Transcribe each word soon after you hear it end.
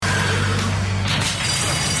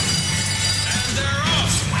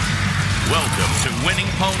winning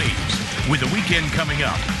ponies. With the weekend coming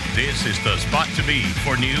up, this is the spot to be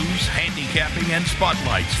for news, handicapping, and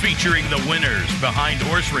spotlights featuring the winners behind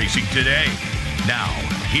horse racing today. Now,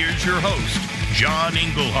 here's your host, John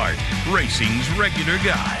Englehart, racing's regular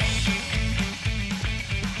guy.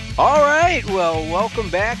 All right, well,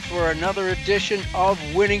 welcome back for another edition of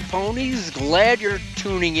Winning Ponies. Glad you're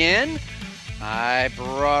tuning in. I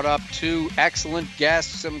brought up two excellent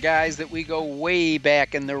guests, some guys that we go way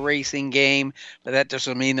back in the racing game, but that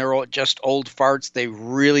doesn't mean they're all just old farts. They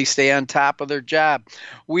really stay on top of their job.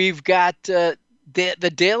 We've got the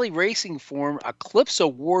daily racing form, Eclipse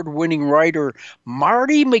award-winning writer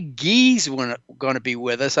Marty McGee's going to be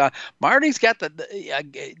with us. Marty's got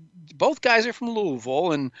both guys are from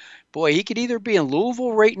Louisville, and boy, he could either be in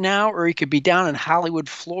Louisville right now or he could be down in Hollywood,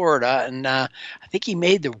 Florida. And I think he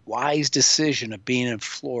made the wise decision of being in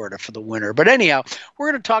Florida for the winter. But anyhow, we're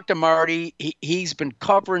going to talk to Marty. He's been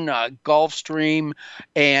covering Gulfstream,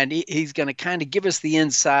 and he's going to kind of give us the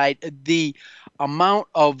insight. The amount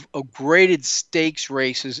of graded stakes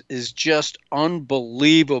races is just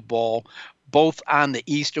unbelievable, both on the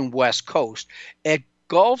East and West Coast. At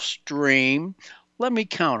Gulfstream, let me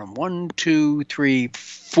count them. 1, 2, 3,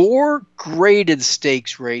 4 graded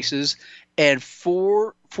stakes races and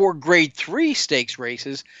four grade 3 stakes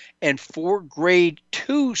races and 4 grade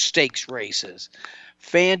 2 stakes races.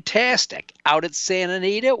 Fantastic. Out at Santa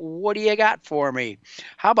Anita, what do you got for me?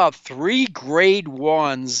 How about 3 grade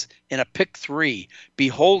 1s in a pick 3?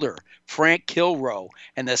 Beholder, Frank Kilroe,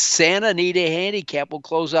 and the Santa Anita handicap will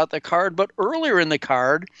close out the card. But earlier in the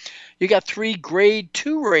card, you got 3 grade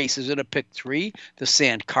 2 races in a pick 3, the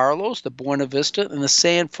San Carlos, the Buena Vista, and the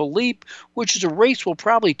San Felipe, which is a race we'll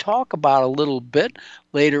probably talk about a little bit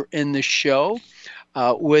later in the show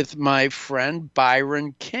with my friend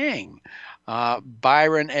Byron King.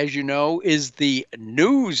 Byron, as you know, is the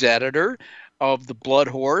news editor of the Blood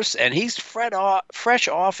Horse, and he's fresh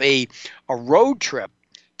off a road trip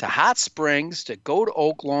to Hot Springs to go to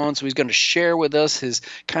Oaklawn. So he's going to share with us his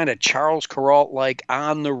kind of Charles Kuralt-like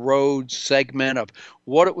on-the-road segment of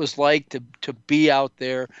what it was like to be out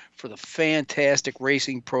there for the fantastic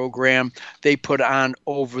racing program they put on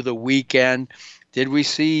over the weekend. Did we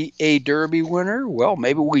see a Derby winner? Well,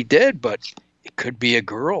 maybe we did, but it could be a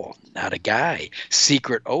girl, not a guy.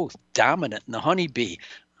 Secret Oath, dominant in the Honeybee.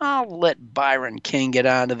 I'll let Byron King get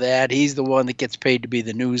onto that. He's the one that gets paid to be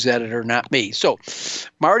the news editor, not me. So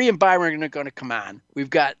Marty and Byron are going to come on. We've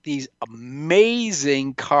got these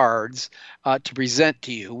amazing cards to present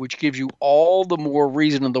to you, which gives you all the more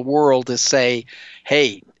reason in the world to say,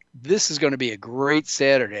 hey, this is going to be a great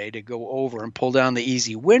Saturday to go over and pull down the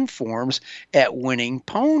easy win forms at Winning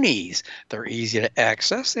Ponies. They're easy to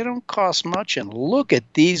access. They don't cost much. And look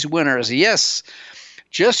at these winners. Yes,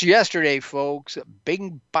 just yesterday, folks,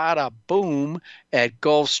 bing, bada, boom at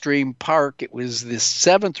Gulfstream Park. It was the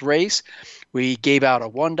 7th race. We gave out a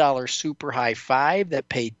 $1 super high 5 that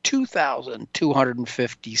paid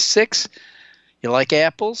 $2,256. You like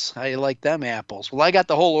apples? How you like them apples? Well, I got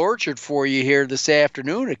the whole orchard for you here this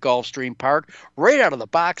afternoon at Gulfstream Park, right out of the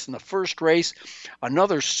box in the first race.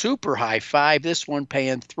 Another super high 5, this one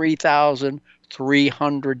paying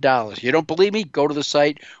 $3,300. You don't believe me? Go to the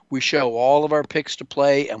site. We show all of our picks to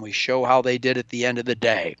play, and we show how they did at the end of the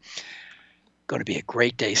day. Going to be a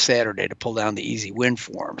great day Saturday to pull down the easy win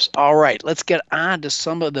forms. All right, let's get on to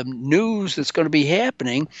some of the news that's going to be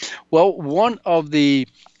happening. Well, one of the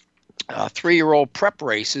 3-year-old prep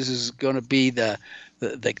races is going to be the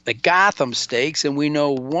Gotham Stakes, and we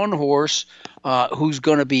know one horse who's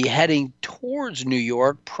going to be heading towards New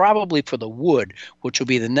York, probably for the Wood, which will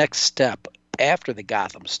be the next step after the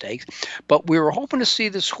Gotham Stakes. But we were hoping to see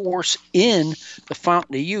this horse in the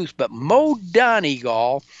Fountain of Youth, but Mo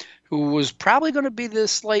Donegal, who was probably going to be the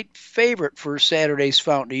slight favorite for Saturday's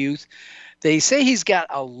Fountain of Youth, they say he's got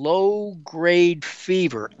a low-grade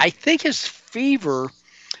fever. I think his fever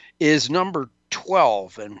is number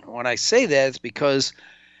 12. And when I say that, it's because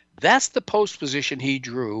that's the post position he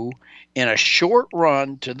drew in a short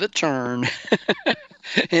run to the turn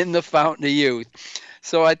in the Fountain of Youth.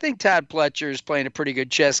 So I think Todd Pletcher is playing a pretty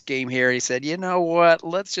good chess game here. He said, you know what,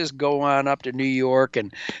 let's just go on up to New York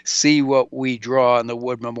and see what we draw in the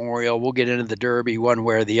Wood Memorial. We'll get into the Derby one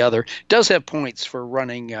way or the other. Does have points for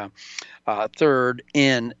running third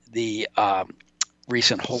in the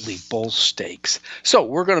recent Holy Bull Stakes. So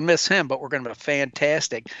we're going to miss him, but we're going to have a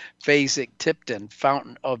fantastic Fasig-Tipton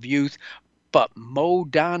Fountain of Youth. But Mo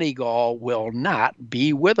Donegal will not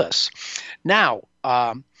be with us. Now,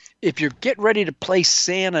 if you're getting ready to play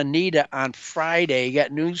Santa Anita on Friday,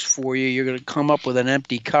 got news for you. You're going to come up with an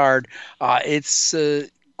empty card. It's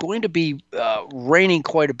going to be raining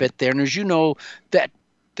quite a bit there. And as you know, that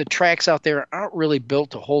the tracks out there aren't really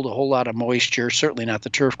built to hold a whole lot of moisture, certainly not the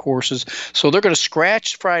turf courses. So they're going to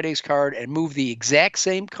scratch Friday's card and move the exact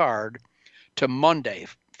same card to Monday.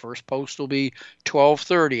 First post will be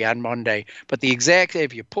 12:30 on Monday. But the exact,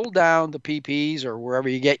 if you pull down the PPs or wherever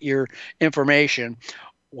you get your information,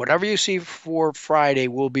 whatever you see for Friday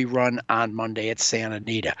will be run on Monday at Santa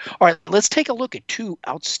Anita. All right, let's take a look at two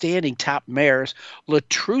outstanding top mares.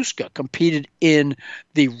 Latruska competed in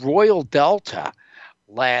the Royal Delta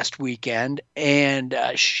last weekend, and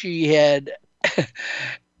she had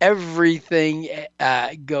everything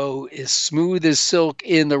go as smooth as silk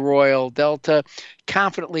in the Royal Delta,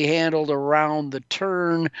 confidently handled around the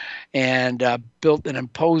turn and built an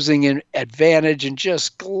imposing advantage and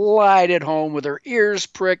just glided home with her ears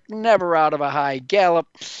pricked, never out of a high gallop.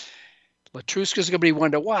 Latruska's going to be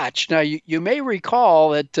one to watch. Now, you may recall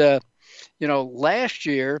that, last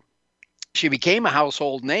year, she became a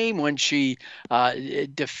household name when she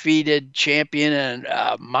defeated champion and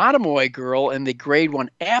Monomoy girl in the Grade 1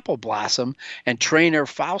 Apple Blossom. And trainer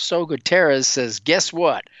Fausto Gutierrez says, guess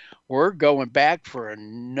what? We're going back for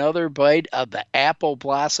another bite of the Apple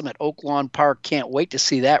Blossom at Oaklawn Park. Can't wait to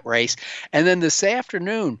see that race. And then this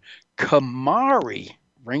afternoon, Kamari.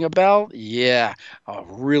 Ring a bell? Yeah, a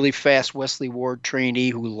really fast Wesley Ward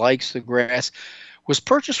trainee who likes the grass. Was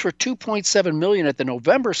purchased for $2.7 million at the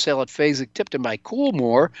November sale at Fasig-Tipton by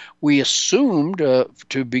Coolmore. We assumed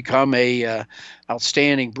to become a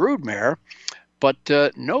outstanding broodmare, but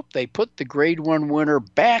nope, they put the Grade 1 winner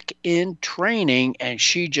back in training, and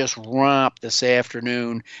she just romped this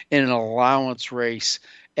afternoon in an allowance race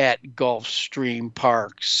at Gulfstream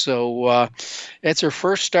Park. So it's her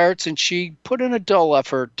first starts, and she put in a dull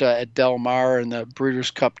effort at Del Mar in the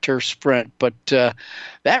Breeders' Cup Turf Sprint. But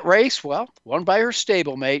that race, well, won by her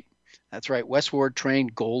stablemate. That's right,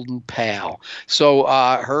 Westward-trained Golden Pal. So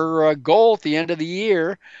her goal at the end of the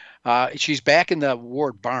year, she's back in the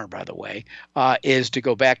Ward barn, by the way, is to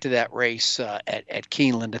go back to that race at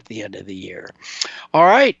Keeneland at the end of the year. All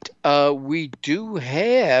right, we do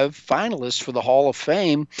have finalists for the Hall of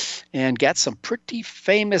Fame and got some pretty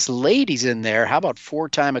famous ladies in there. How about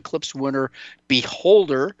four-time Eclipse winner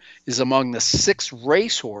Beholder is among the 6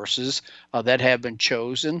 racehorses that have been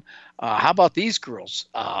chosen. How about these girls?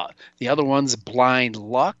 The other ones, Blind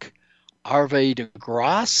Luck, Arve de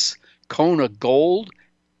Grasse, Kona Gold,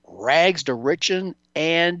 Rags to Richen,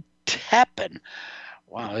 and Tepin.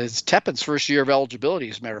 Wow, it's Tepin's first year of eligibility,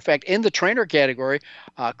 as a matter of fact. In the trainer category,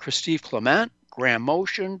 Christophe Clement, Graham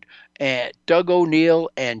Motion, and Doug O'Neill,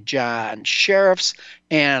 and John Sheriffs,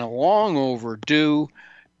 and long overdue,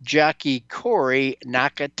 jockey Corey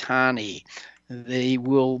Nakatani. They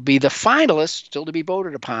will be the finalists, still to be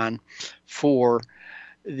voted upon, for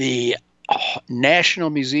the National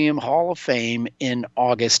Museum Hall of Fame in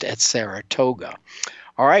August at Saratoga.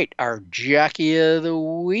 All right, our Jockey of the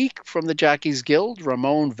Week from the Jockeys Guild,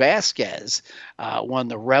 Ramon Vasquez, won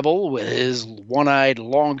the Rebel with his one-eyed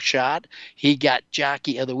long shot. He got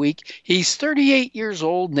Jockey of the Week. He's 38 years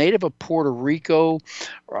old, native of Puerto Rico.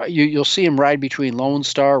 You'll see him ride between Lone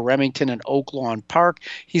Star, Remington, and Oaklawn Park.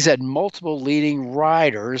 He's had multiple leading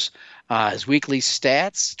riders. His weekly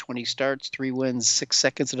stats, 20 starts, 3 wins, 6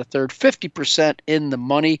 seconds and a third, 50% in the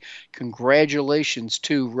money. Congratulations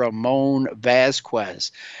to Ramon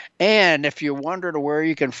Vasquez. And if you're wondering where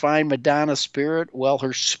you can find Madonna Spirit, well,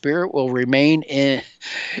 her spirit will remain in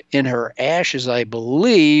her ashes, I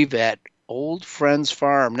believe, at Old Friends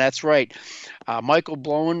Farm. That's right. Michael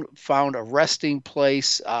Blowen found a resting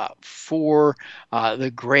place for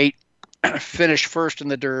the great finished first in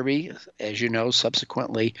the Derby, as you know,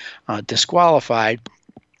 subsequently disqualified.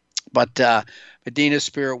 But Medina's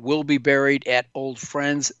spirit will be buried at Old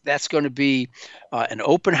Friends. That's going to be an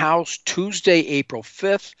open house Tuesday, April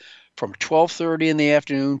 5th from 12:30 in the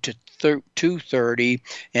afternoon to 2:30,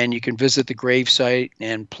 and you can visit the gravesite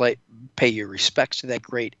and pay your respects to that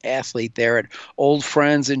great athlete there at Old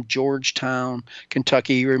Friends in Georgetown,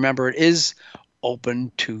 Kentucky. Remember, it is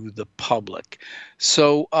open to the public.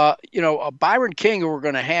 So, Byron King, who we're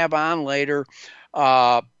going to have on later,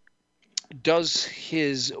 does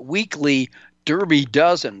his weekly Derby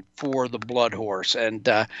Dozen for the Blood Horse. And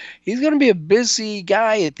he's going to be a busy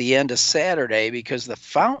guy at the end of Saturday because the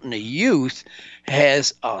Fountain of Youth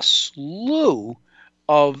has a slew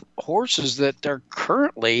of horses that are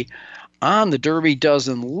currently on the Derby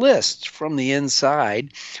Dozen list from the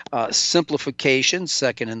inside. Simplification,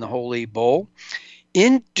 second in the Holy Bull.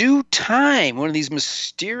 In Due Time, one of these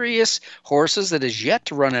mysterious horses that is yet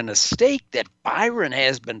to run in a stake that Byron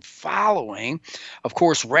has been following. Of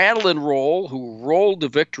course, Rattle N Roll, who rolled to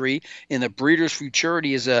victory in the Breeders'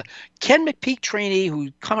 Futurity, is a Ken McPeek trainee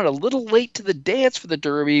who coming a little late to the dance for the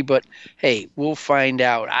Derby, but hey, we'll find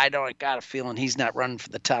out. I got a feeling he's not running for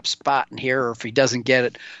the top spot in here, or if he doesn't get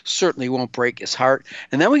it, certainly won't break his heart.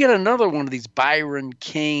 And then we got another one of these Byron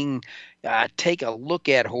King take a look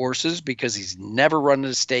at horses, because he's never run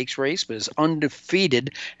a stakes race but is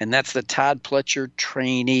undefeated, and that's the Todd Pletcher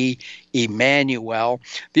trainee Emmanuel.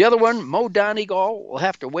 The other one, Mo Donegal, will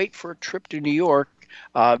have to wait for a trip to New York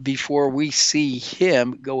before we see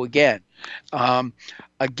him go again.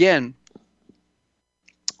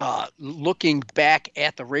 Looking back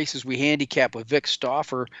at the races we handicapped with Vic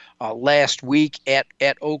Stauffer last week at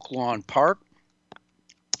Oaklawn Park,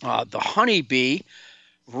 the Honeybee,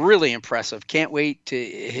 really impressive. Can't wait to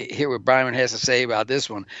hear what Byron has to say about this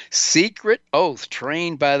one. Secret Oath,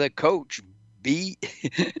 trained by the coach,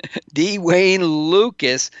 D.Wayne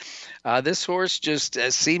Lukas. This horse just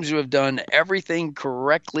seems to have done everything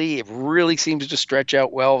correctly. It really seems to stretch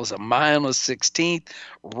out well. It was a mile and a 16th,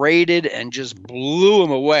 rated, and just blew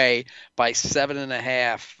him away by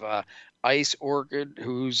 7.5. Ice Orchid,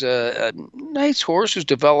 who's a nice horse, who's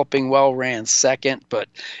developing well, ran second, but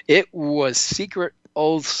it was Secret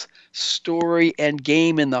Oath's story and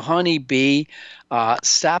game in the Honeybee.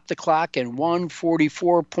 Stopped the clock in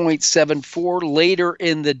 1:44.74. Later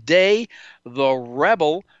in the day, the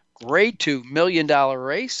Rebel Grade 2 $1 million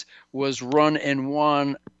race was run in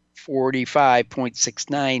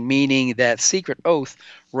 1:45.69, meaning that Secret Oath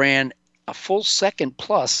ran a full second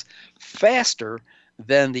plus faster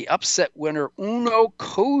than the upset winner Un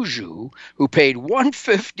Ojo, who paid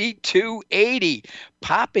 $152.80,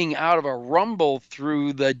 popping out of a rumble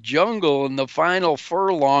through the jungle in the final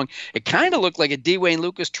furlong. It kind of looked like a D.Wayne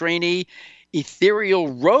Lukas-trained Ethereal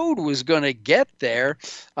Road was going to get there,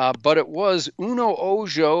 but it was Un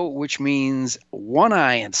Ojo, which means one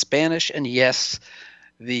eye in Spanish, and yes,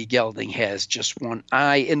 the gelding has just one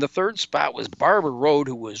eye. In the third spot was Barber Road,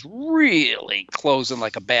 who was really closing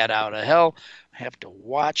like a bat out of hell. Have to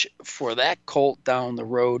watch for that colt down the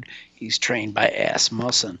road. He's trained by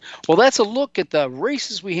Asmussen. Well, that's a look at the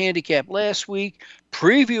races we handicapped last week,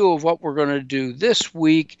 preview of what we're going to do this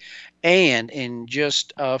week, and in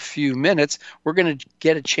just a few minutes, we're going to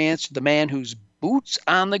get a chance to the man who's boots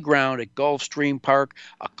on the ground at Gulfstream Park,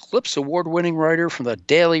 Eclipse award-winning rider from the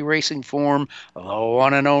Daily Racing Form, the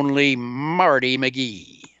one and only Marty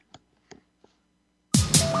McGee.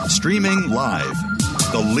 Streaming live,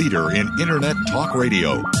 the leader in Internet talk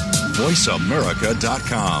radio,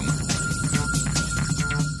 voiceamerica.com.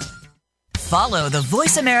 Follow the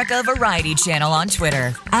Voice America Variety channel on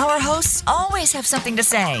Twitter. Our hosts always have something to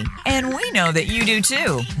say, and we know that you do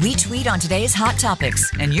too. We tweet on today's hot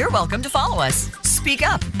topics, and you're welcome to follow us. Speak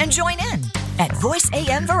up and join in at Voice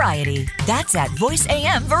AM Variety. That's at Voice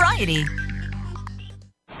AM Variety.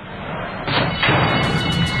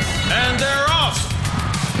 And they're off.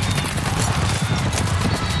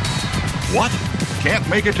 What? Can't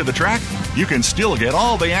make it to the track? You can still get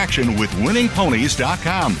all the action with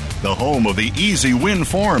winningponies.com, the home of the easy win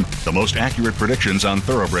form, the most accurate predictions on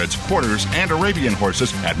thoroughbreds, quarters, and Arabian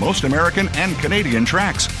horses at most American and Canadian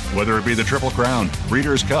tracks. Whether it be the Triple Crown,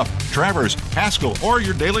 Breeders' Cup, Travers, Haskell, or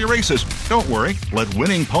your daily races, don't worry, let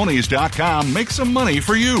winningponies.com make some money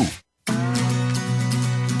for you.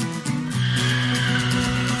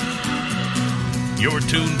 You're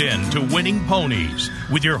tuned in to Winning Ponies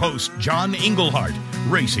with your host, John Englehart,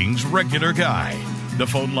 racing's regular guy. The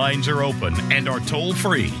phone lines are open and are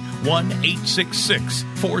toll-free,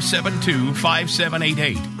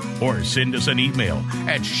 1-866-472-5788, or send us an email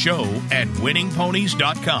at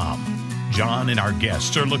show@winningponies.com. John and our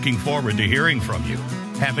guests are looking forward to hearing from you.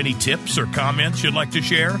 Have any tips or comments you'd like to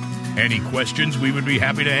share? Any questions we would be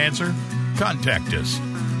happy to answer? Contact us.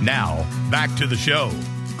 Now, back to the show.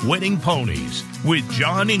 Winning Ponies with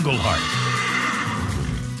John Englehart.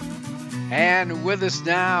 And with us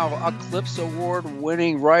now, Eclipse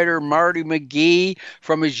Award-winning writer Marty McGee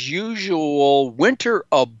from his usual winter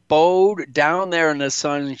abode down there in the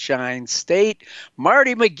Sunshine State.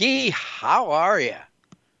 Marty McGee, how are you?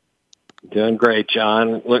 Doing great,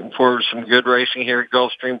 John. Looking forward to some good racing here at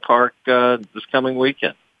Gulfstream Park this coming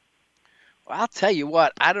weekend. Well, I'll tell you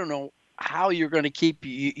what, I don't know how you're going to keep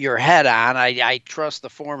your head on. I trust the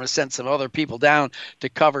form has sent some other people down to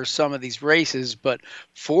cover some of these races, but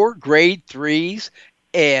 4 grade 3s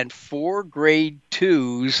and 4 grade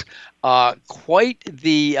 2s, quite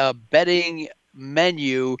the betting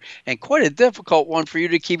menu, and quite a difficult one for you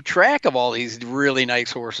to keep track of all these really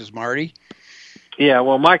nice horses, Marty. Yeah,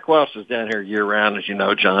 well, Mike Welsh is down here year-round, as you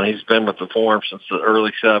know, John. He's been with the forum since the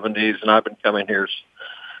early 70s, and I've been coming here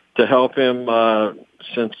to help him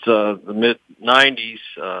since the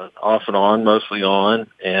mid-90s, off and on, mostly on.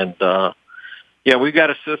 And, yeah, we've got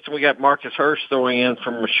a system. We got Marcus Hurst throwing in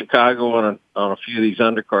from Chicago on a few of these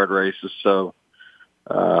undercard races. So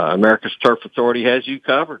America's Turf Authority has you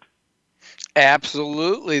covered.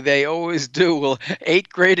 Absolutely, they always do. Well, 8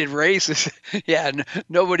 graded races. Yeah,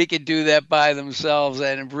 nobody can do that by themselves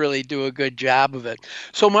and really do a good job of it.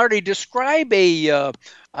 So, Marty, describe a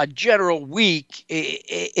general week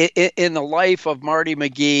in the life of Marty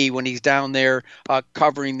McGee when he's down there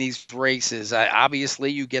covering these races.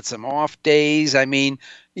 Obviously, you get some off days. I mean,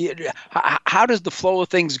 how does the flow of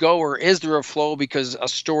things go, or is there a flow because a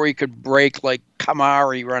story could break like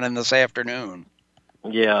Kamari running this afternoon?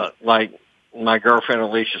 Yeah, like my girlfriend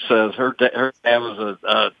Alicia says, her dad was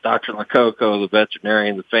a Dr. Lococo, the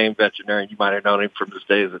veterinarian, the famed veterinarian. You might have known him from his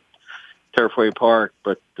days at Turfway Park,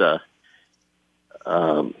 but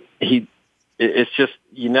it's just,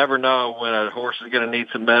 you never know when a horse is going to need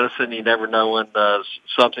some medicine. You never know when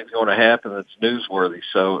something's going to happen that's newsworthy.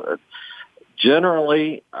 So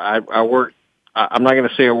generally, I work, I'm not going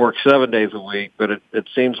to say I work 7 days a week, but it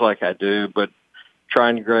seems like I do, but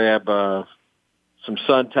trying to grab some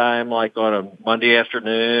sun time like on a Monday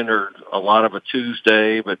afternoon or a lot of a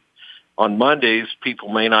Tuesday. But on Mondays, people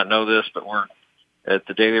may not know this, but we're at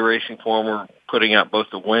the Daily Racing Forum, we're putting out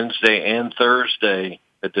both the Wednesday and Thursday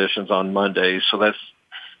editions on Mondays. So that's,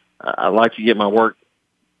 I like to get my work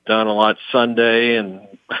done a lot Sunday, and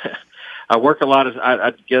I work a lot of,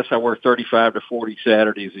 I guess I work 35 to 40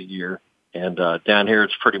 Saturdays a year. And down here,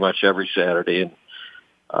 it's pretty much every Saturday. And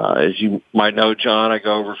as you might know, John, I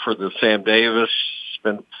go over for the Sam Davis,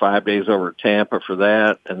 spend 5 days over at Tampa for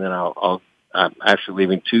that, and then I'm actually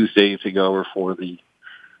leaving Tuesday to go over for the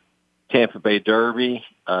Tampa Bay Derby.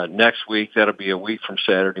 Next week, that'll be a week from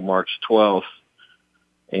Saturday, March 12th,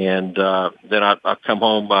 and then I'll come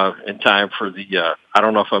home in time for the, I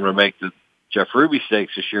don't know if I'm going to make the Jeff Ruby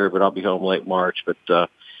Stakes this year, but I'll be home late March. But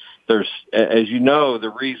there's, as you know, the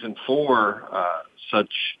reason for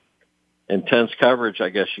such intense coverage, I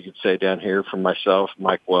guess you could say, down here from myself,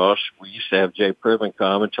 Mike Welsh. We used to have Jay Priven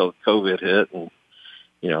come until COVID hit, and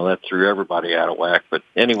that threw everybody out of whack. But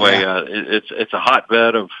anyway, it's a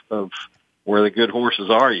hotbed of where the good horses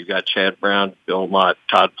are. You've got Chad Brown, Bill Mott,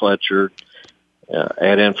 Todd Pletcher,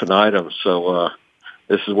 ad infinitum. So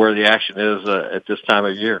this is where the action is at this time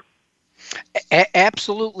of year.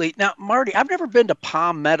 Absolutely. Now, Marty, I've never been to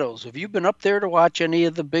Palm Meadows. Have you been up there to watch any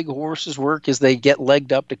of the big horses work as they get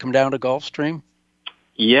legged up to come down to Gulfstream?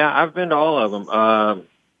 Yeah, I've been to all of them.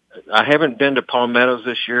 I haven't been to Palm Meadows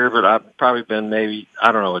this year, but I've probably been maybe,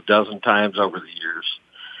 I don't know, a dozen times over the years.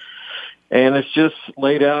 And it's just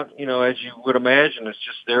laid out, as you would imagine. It's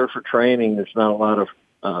just there for training. There's not a lot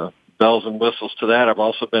of bells and whistles to that. I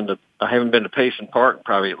haven't been to Payson Park in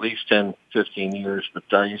probably at least 10, 15 years, but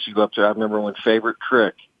I used to go up there. I remember when Favorite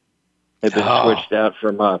Trick had been switched out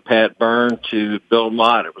from Pat Byrne to Bill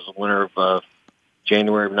Mott. It was the winner of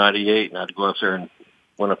January of 98, and I'd go up there and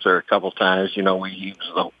went up there a couple times. He was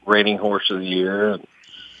the reigning horse of the year, and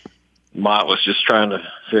Mott was just trying to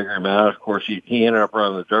figure him out. Of course, he ended up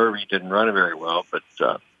running the Derby. He didn't run it very well, but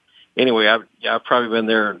anyway, I've probably been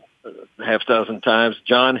there a half dozen times.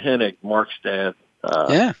 John Hennig, Mark's dad.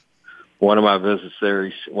 One of my visits there.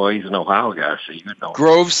 He's an Ohio guy, so you know.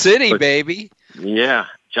 Grove City, baby. Yeah,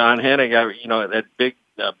 John Hennig. That big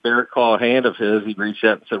bear claw hand of his. He reached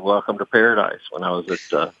out and said, "Welcome to paradise." When I was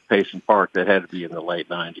at Payson Park, that had to be in the late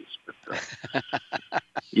 '90s. But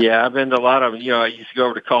yeah, I've been to a lot of them. I used to go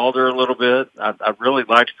over to Calder a little bit. I really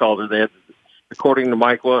liked Calder. They had, according to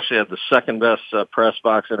Mike Welsh, they had the second best press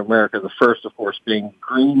box in America. The first, of course, being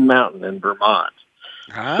Green Mountain in Vermont.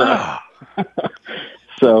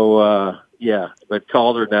 So yeah, but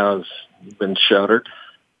Calder now has been shuttered.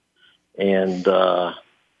 And,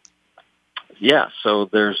 so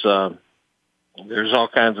there's all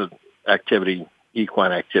kinds of activity,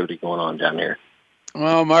 equine activity going on down here.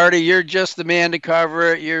 Well, Marty, you're just the man to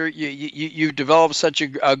cover it. You've developed such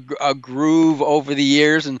a groove over the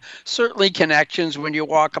years, and certainly connections. When you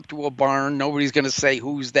walk up to a barn, nobody's going to say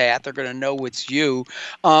who's that. They're going to know it's you.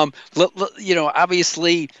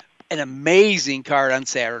 Obviously, an amazing card on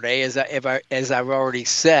Saturday, as I've already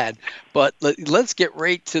said. But let's get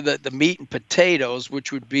right to the meat and potatoes,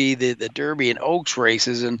 which would be the Derby and Oaks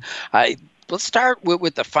races. And let's start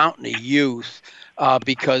with the Fountain of Youth.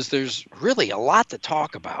 Because there's really a lot to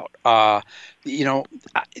talk about.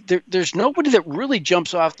 There's nobody that really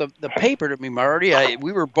jumps off the paper to me, Marty.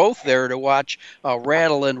 We were both there to watch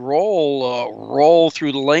Rattle N Roll roll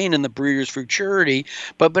through the lane in the Breeders' Futurity,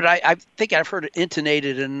 but I think I've heard it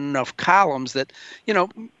intonated in enough columns that,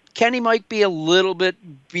 Kenny might be a little bit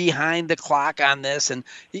behind the clock on this. And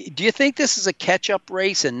do you think this is a catch-up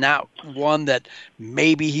race and not one that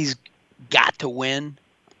maybe he's got to win?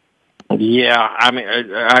 Yeah, I mean,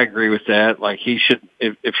 I agree with that. Like, he should,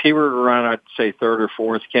 if he were to run, I'd say third or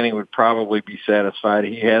fourth, Kenny would probably be satisfied.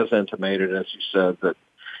 He has intimated, as you said,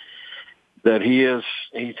 that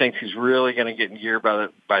he thinks he's really going to get in gear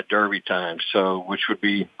by Derby time, so which would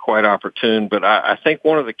be quite opportune. But I think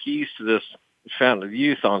one of the keys to this Fountain of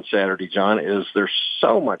Youth on Saturday, John, is there's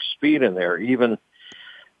so much speed in there. Even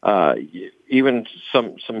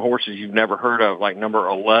some horses you've never heard of, like number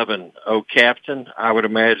 11, O Captain. I would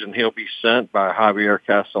imagine he'll be sent by Javier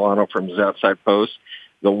Castellano from his outside post.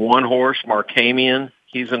 The one horse, Marcamian,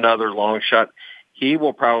 he's another long shot. He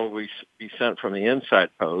will probably be sent from the inside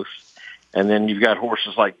post. And then you've got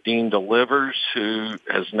horses like Dean Delivers, who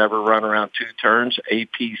has never run around two turns,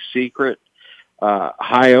 AP Secret,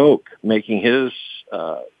 High Oak making his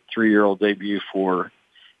 3-year-old debut for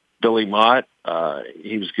Billy Mott.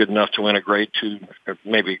 He was good enough to win a grade 2, or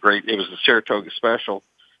maybe it was a Saratoga Special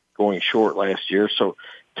going short last year. So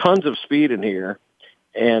tons of speed in here.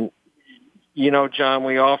 And, John,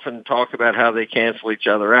 we often talk about how they cancel each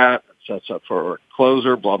other out. It sets up for a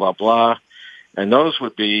closer, blah, blah, blah. And those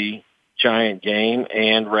would be Giant Game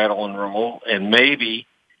and Rattle N Roll and maybe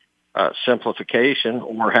Simplification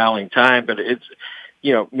or Howling Time. But it's,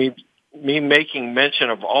 me making mention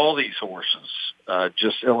of all these horses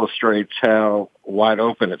just illustrates how wide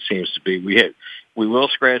open it seems to be. We will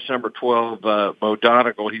scratch number 12, Mo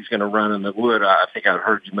Donegal. He's going to run in the wood. I think I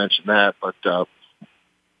heard you mention that, but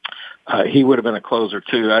he would have been a closer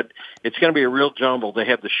too. It's going to be a real jumble. They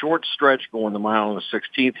have the short stretch going the mile and the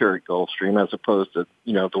 16th here at Gulfstream, as opposed to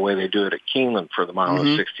the way they do it at Keeneland for the mile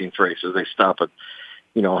and the 16th races. They stop at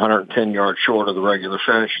 110 yards short of the regular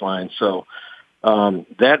finish line. So.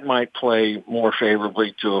 That might play more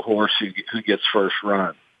favorably to a horse who gets first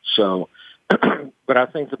run. So, but I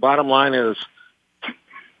think the bottom line is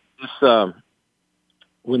this,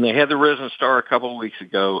 when they had the Risen Star a couple of weeks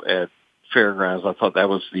ago at Fairgrounds, I thought that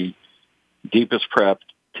was the deepest prep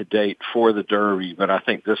to date for the Derby, but I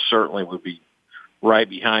think this certainly would be right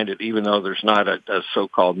behind it, even though there's not a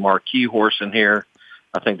so-called marquee horse in here.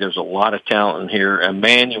 I think there's a lot of talent in here.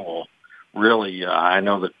 Emmanuel, really, I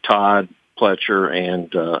know that Todd Pletcher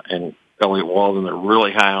and Elliot Walden are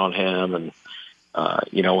really high on him, and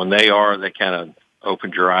when they kind of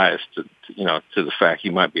opened your eyes to the fact he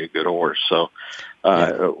might be a good horse. So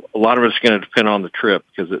a lot of it's going to depend on the trip,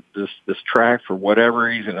 because this track, for whatever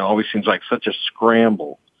reason, it always seems like such a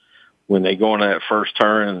scramble when they go into that first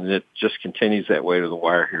turn, and it just continues that way to the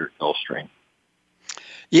wire here at Gulfstream.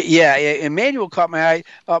 Yeah, Emmanuel caught my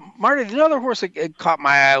eye. Marty, another horse that caught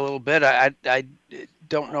my eye a little bit. I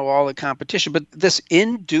don't know all the competition, but this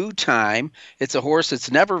In Due Time, it's a horse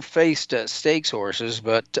that's never faced stakes horses,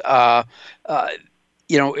 but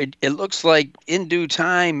it looks like In Due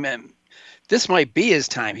Time, this might be his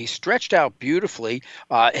time. He stretched out beautifully,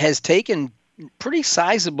 has taken pretty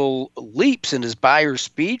sizable leaps in his buyer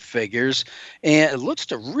speed figures, and it looks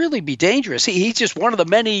to really be dangerous. He's just one of the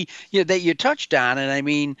many that you touched on, and I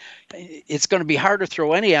mean, it's going to be hard to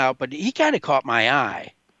throw any out, but he kind of caught my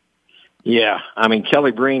eye. Yeah, I mean,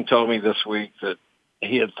 Kelly Breen told me this week that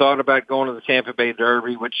he had thought about going to the Tampa Bay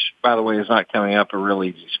Derby, which, by the way, is not coming up a real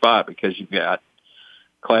easy spot, because you've got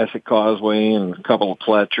Classic Causeway and a couple of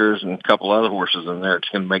Pletchers and a couple other horses in there. It's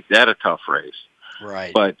going to make that a tough race.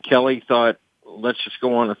 Right. But Kelly thought, let's just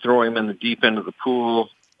go on and throw him in the deep end of the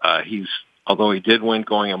pool. Although he did win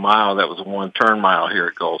going a mile, that was a 1-turn mile here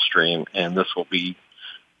at Gulfstream, and this will be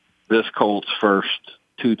this colt's first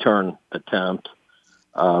 2-turn attempt.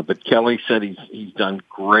 But Kelly said he's done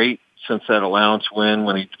great since that allowance win,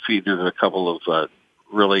 when he defeated a couple of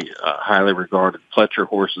really highly regarded Pletcher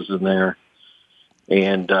horses in there.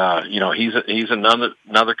 And he's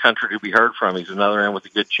another country to be heard from. He's another end with a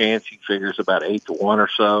good chance. He figures about 8-1 or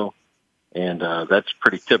so, and that's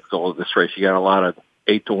pretty typical of this race. You got a lot of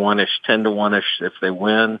 8-1-ish, 10-1-ish. If they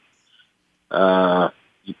win,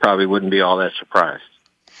 you probably wouldn't be all that surprised.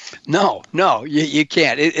 No, you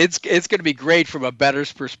can't. It's going to be great from a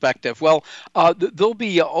bettor's perspective. Well, there'll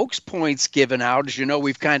be Oaks points given out. As you know,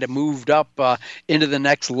 we've kind of moved up into the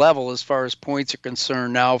next level as far as points are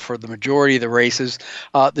concerned now for the majority of the races.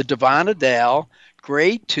 The Davona Dale,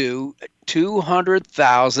 Grade 2,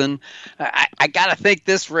 200,000. I got to think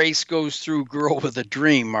this race goes through Girl with a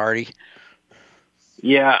Dream, Marty.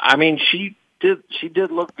 Yeah, I mean, she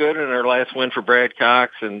did look good in her last win for Brad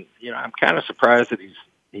Cox, and I'm kind of surprised that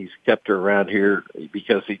he's kept her around here,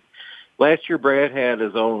 because last year Brad had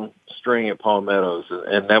his own string at Palmettos,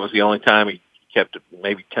 and that was the only time he kept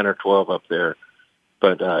maybe 10 or 12 up there.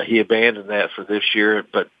 But he abandoned that for this year.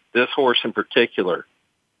 But this horse in particular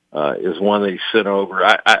is one that he sent over.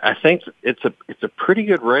 I think it's a pretty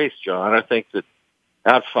good race, John. I think that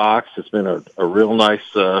Out Fox has been a real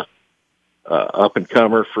nice up and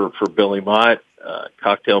comer for Billy Mott.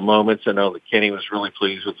 Cocktail Moments, I know that Kenny was really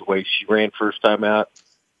pleased with the way she ran first time out.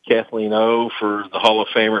 Kathleen O for the Hall of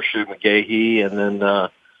Famer Sue McGahee, and then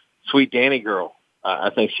Sweet Danny Girl. I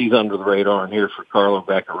think she's under the radar in here for Carlo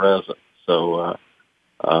Baccarezza. So,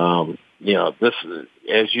 this is,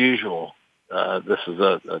 as usual, this is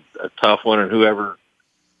a tough one, and whoever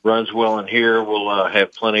runs well in here will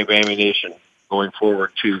have plenty of ammunition going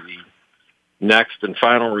forward to the next and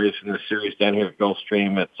final race in the series down here at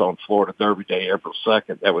Gulfstream. It's on Florida Derby Day, April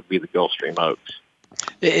 2nd. That would be the Gulfstream Oaks.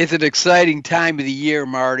 It's an exciting time of the year,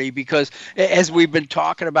 Marty, because as we've been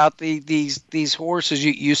talking about these horses,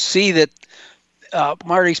 you see that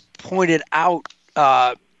Marty's pointed out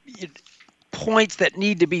points that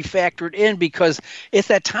need to be factored in, because it's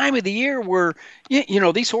that time of the year where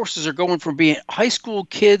these horses are going from being high school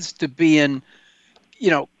kids to being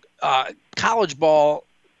college ball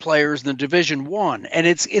players in the Division I, and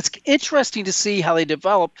it's interesting to see how they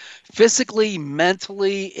develop physically,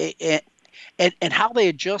 mentally, and how they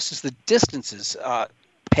adjust as the distances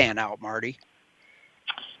pan out, Marty.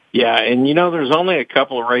 Yeah, and there's only a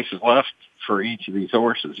couple of races left for each of these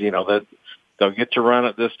horses. That they'll get to run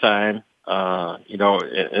at this time, in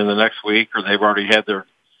the next week, or they've already had their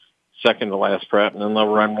second to last prep, and then they'll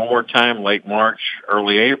run one more time late March,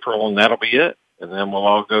 early April, and that'll be it. And then we'll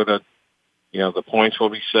all go to, the points will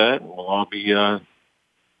be set, and we'll all be, we'll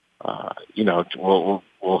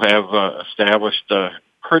have established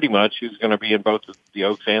pretty much who's going to be in both the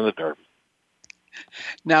Oaks and the Derby.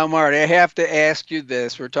 Now, Marty, I have to ask you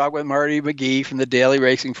this. We're talking with Marty McGee from the Daily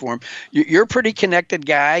Racing Forum. You're a pretty connected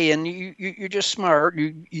guy, and you're just smart.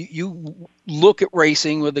 You look at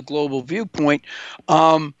racing with a global viewpoint.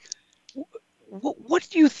 What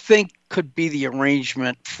do you think could be the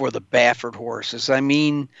arrangement for the Baffert horses? I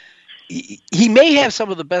mean, he may have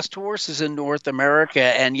some of the best horses in North America,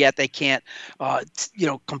 and yet they can't,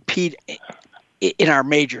 compete in our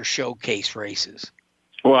major showcase races.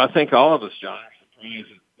 Well, I think all of us, John, are surprised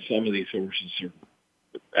that some of these horses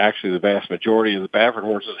actually the vast majority of the Baffert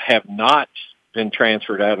horses have not been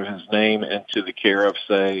transferred out of his name into the care of,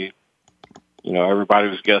 say, everybody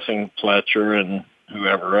was guessing Fletcher and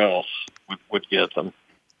whoever else would get them.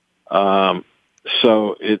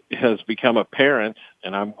 So it has become apparent,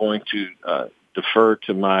 and I'm going to defer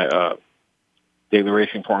to my Daily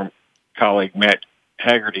Racing Forum colleague, Matt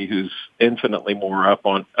Haggerty, who's infinitely more up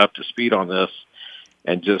to speed on this,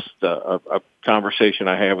 and just a conversation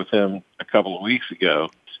I had with him a couple of weeks ago.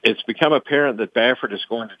 It's become apparent that Baffert is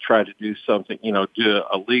going to try to do something, do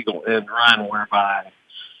a legal end run whereby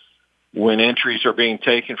when entries are being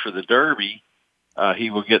taken for the Derby, he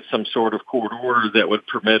will get some sort of court order that would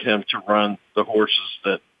permit him to run the horses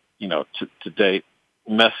that, to date,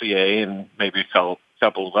 Messier and maybe a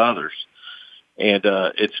couple of others. And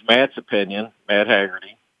it's Matt's opinion, Matt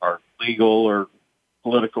Haggerty, our legal or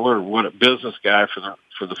political or what business guy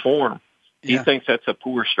for the forum. He thinks that's a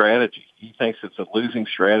poor strategy. He thinks it's a losing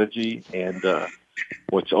strategy, and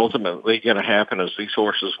what's ultimately going to happen is these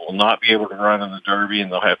horses will not be able to run in the Derby,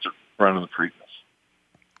 and they'll have to run in the Preakness.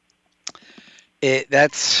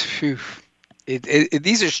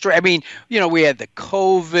 These are I mean, we had the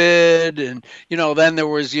COVID, and then there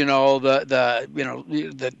was the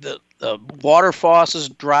water faucets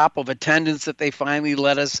drop of attendance that they finally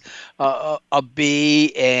let us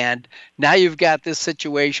be, and now you've got this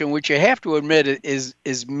situation, which you have to admit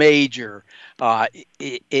is major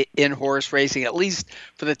in horse racing, at least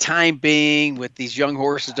for the time being, with these young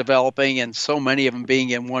horses developing and so many of them being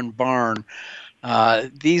in one barn.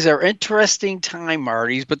 These are interesting time,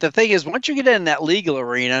 Martys, but the thing is, once you get in that legal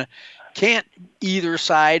arena, can't either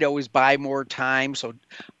side always buy more time, so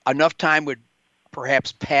enough time would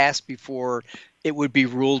perhaps pass before it would be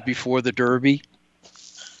ruled before the Derby?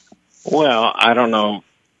 Well, I don't know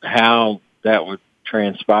how that would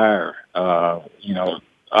transpire.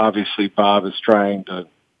 Obviously Bob is trying to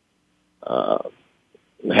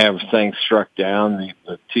have things struck down,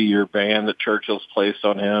 the 2-year ban that Churchill's placed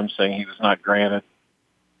on him, saying he was not granted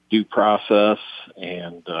due process,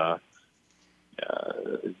 and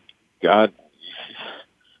God,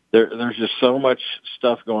 there's just so much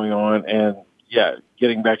stuff going on. And yeah,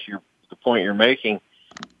 getting back to the point you're making,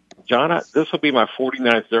 John, this will be my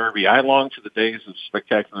 49th Derby. I long to the days of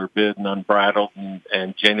spectacular bid and unbridled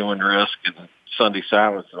and genuine risk and Sunday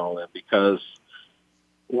silence and all that, because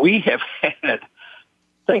we have had,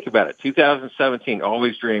 think about it, 2017,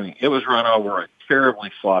 Always Dreaming. It was run over a terribly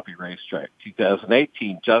sloppy racetrack.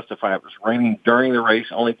 2018, Justify. It was raining during the race,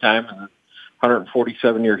 only time in the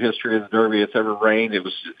 147-year history of the Derby it's ever rained. It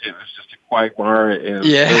was just a quagmire. And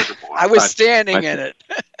miserable. I was standing in it.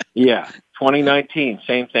 Yeah. 2019,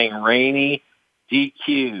 same thing, rainy,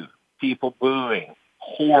 DQ, people booing,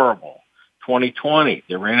 horrible. 2020,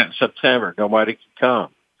 they ran it in September, nobody could come.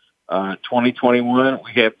 2021,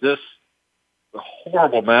 we have this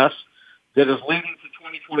horrible mess that is leading to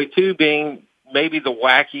 2022 being maybe the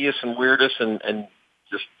wackiest and weirdest and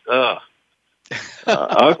just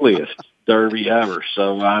ugliest Derby ever.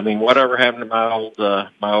 So, I mean, whatever happened to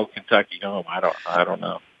my old Kentucky home, I don't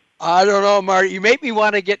know. I don't know, Marty. You make me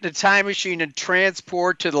want to get in the time machine and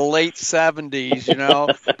transport to the late 70s,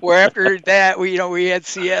 where after that, we had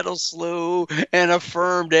Seattle Slew and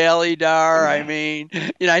Affirmed Alidar. I mean,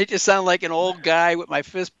 I just sound like an old guy with my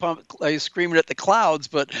fist pumped, screaming at the clouds.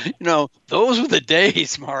 But, those were the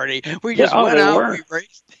days, Marty. We just went out, we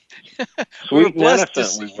raced. Sweet and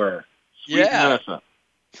innocent we were. Sweet and innocent.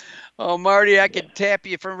 Oh, Marty, I could tap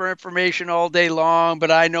you for information all day long, but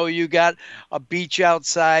I know you got a beach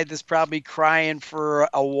outside that's probably crying for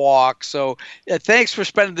a walk. So thanks for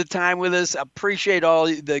spending the time with us. I appreciate all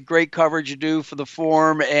the great coverage you do for the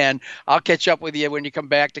forum, and I'll catch up with you when you come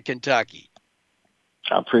back to Kentucky.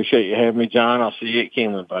 I appreciate you having me, John. I'll see you at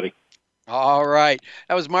Keeneland, buddy. All right.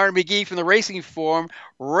 That was Marty McGee from the Racing Forum.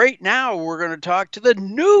 Right now, we're going to talk to the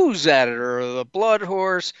news editor of the Blood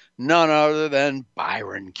Horse, none other than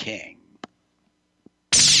Byron King.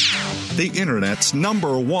 The Internet's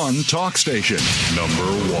 #1 talk station.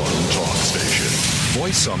 #1 talk station.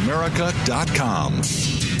 VoiceAmerica.com.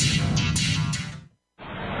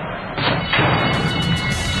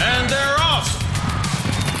 And they're off.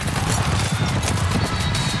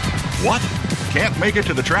 What? Can't make it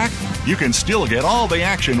to the track? You can still get all the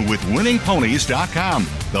action with winningponies.com,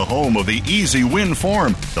 the home of the easy win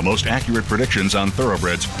form, the most accurate predictions on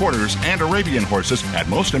thoroughbreds, quarters, and Arabian horses at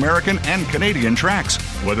most American and Canadian tracks.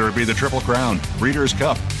 Whether it be the Triple Crown, Breeders'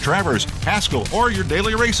 Cup, Travers, Haskell, or your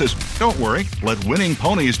daily races, don't worry, let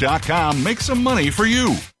winningponies.com make some money for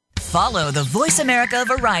you. Follow the Voice America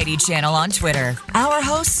Variety channel on Twitter. Our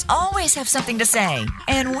hosts always have something to say,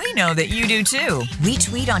 and we know that you do too. We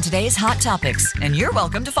tweet on today's hot topics, and you're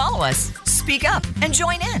welcome to follow us. Speak up and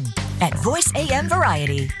join in at Voice AM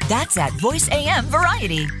Variety. That's at Voice AM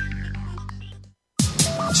Variety.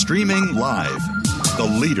 Streaming live, the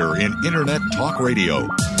leader in Internet talk radio,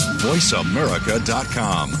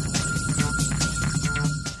 VoiceAmerica.com.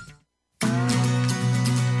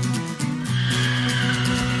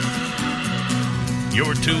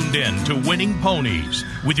 You're tuned in to Winning Ponies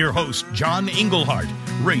with your host, John Englehart,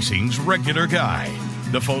 racing's regular guy.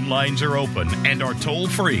 The phone lines are open and are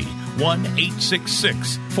toll-free,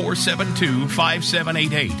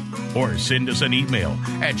 1-866-472-5788. Or send us an email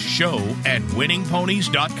at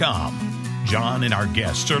show@winningponies.com. John and our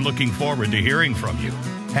guests are looking forward to hearing from you.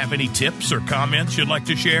 Have any tips or comments you'd like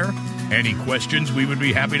to share? Any questions we would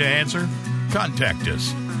be happy to answer? Contact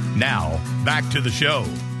us. Now, back to the show.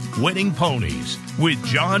 Winning Ponies with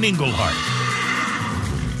John Englehart.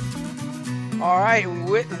 All right,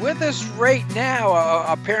 with us right now,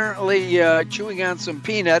 apparently chewing on some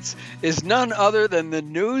peanuts, is none other than the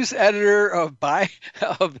news editor of the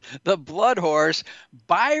Blood Horse,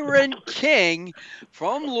 Byron King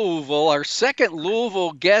from Louisville, our second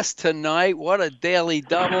Louisville guest tonight. What a daily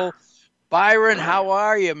double. Byron, how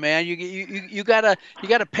are you, man? You gotta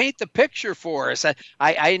paint the picture for us.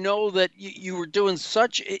 I know that you were doing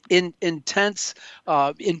such intense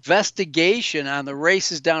investigation on the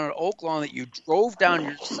races down at Oaklawn that you drove down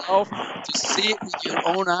yourself to see it with your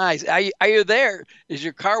own eyes. Are you there? Is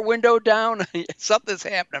your car window down? Something's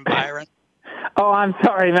happening, Byron. Oh, I'm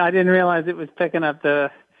sorry, man. I didn't realize it was picking up I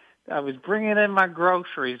was bringing in my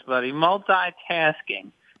groceries, buddy.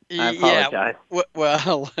 Multitasking. I apologize. Yeah,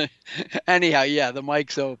 well, anyhow, yeah, the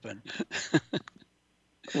mic's open.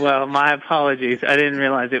 Well, my apologies. I didn't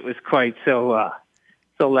realize it was quite so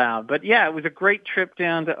loud. But, yeah, it was a great trip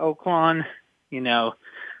down to Oaklawn.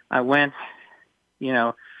 I went,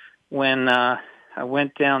 when I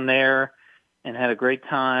went down there and had a great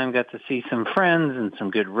time, got to see some friends and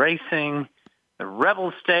some good racing. The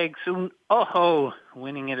Rebel Stakes, Un Ojo,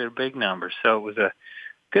 winning it at a big number. So it was a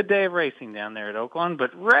good day of racing down there at Oaklawn, but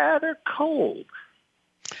rather cold.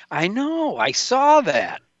 I know. I saw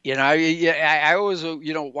that. I always,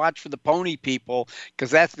 watch for the pony people, because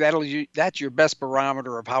that's your best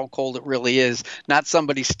barometer of how cold it really is. Not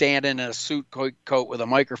somebody standing in a suit coat with a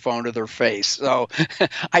microphone to their face. So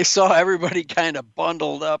I saw everybody kind of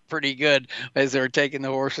bundled up pretty good as they were taking the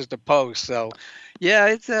horses to post. So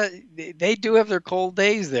yeah, they do have their cold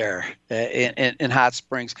days there in Hot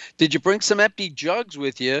Springs. Did you bring some empty jugs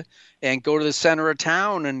with you and go to the center of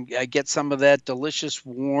town and get some of that delicious,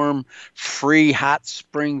 warm, free hot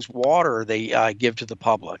springs water they give to the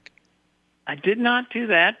public? I did not do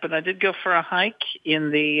that, but I did go for a hike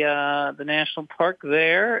in the national park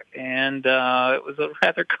there, and it was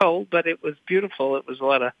rather cold, but it was beautiful. It was a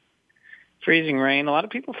lot of freezing rain. A lot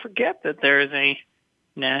of people forget that there is a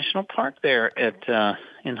national park there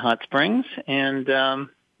in Hot Springs, and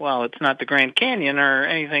well, it's not the Grand Canyon or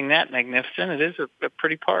anything that magnificent. It is a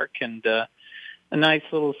pretty park and a nice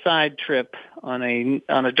little side trip on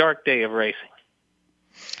a dark day of racing.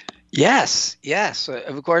 Yes.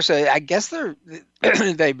 Of course, I guess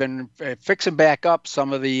they've been fixing back up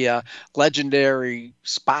some of the legendary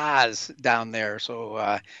spas down there,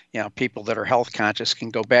 so people that are health conscious can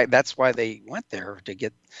go back. That's why they went there,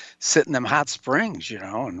 to sit in them hot springs,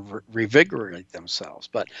 and revigorate themselves.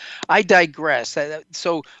 But I digress.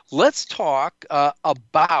 So let's talk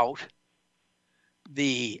about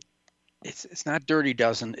the. It's not Dirty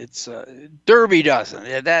Dozen. It's Derby Dozen.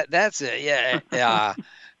 Yeah, that's it. Yeah.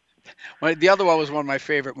 Well, the other one was one of my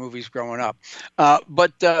favorite movies growing up.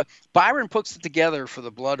 But Byron puts it together for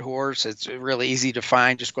the Blood Horse. It's really easy to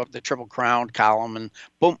find. Just go up the Triple Crown column and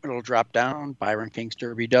boom, it'll drop down. Byron King's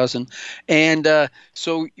Derby Dozen. And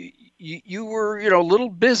so you were, a little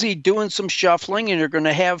busy doing some shuffling, and you're going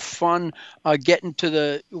to have fun getting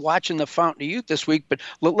to watching the Fountain of Youth this week. But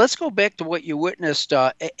let's go back to what you witnessed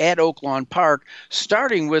at Oaklawn Park,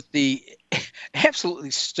 starting with the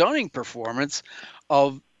absolutely stunning performance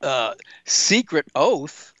of Secret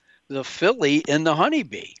Oath, the filly and the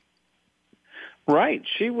honeybee. Right.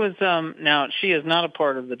 She was, now she is not a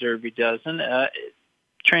part of the Derby Dozen.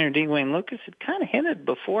 Trainer D.Wayne Lukas had kind of hinted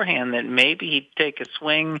beforehand that maybe he'd take a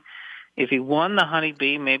swing. If he won the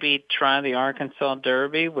honeybee, maybe he'd try the Arkansas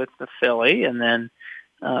Derby with the filly and then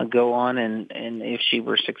go on. And if she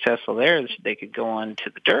were successful there, they could go on to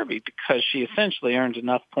the Derby, because she essentially earned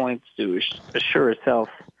enough points to assure herself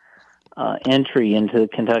entry into the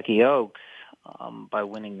Kentucky Oaks by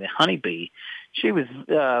winning the honeybee. She was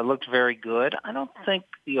looked very good. I don't think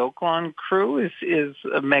the Oaklawn crew is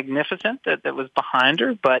magnificent that was behind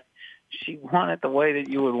her, but she won it the way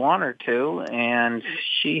that you would want her to, and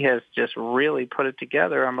she has just really put it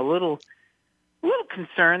together. I'm a little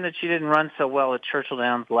concerned that she didn't run so well at Churchill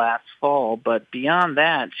Downs last fall, but beyond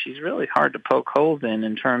that, she's really hard to poke holes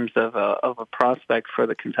in terms of a prospect for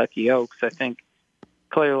the Kentucky Oaks. I think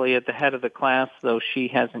clearly at the head of the class, though she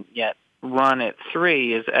hasn't yet run at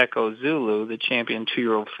 3, is Echo Zulu, the champion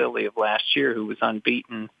 2-year-old filly of last year, who was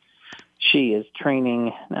unbeaten. She is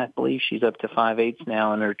training, I believe she's up to 5/8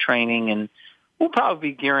 now in her training, and we'll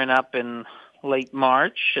probably be gearing up in late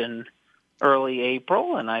March and early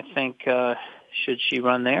April, and I think should she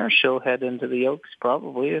run there, she'll head into the Oaks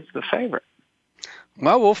probably as the favorite.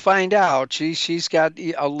 Well, we'll find out. She's got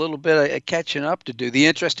a little bit of catching up to do. The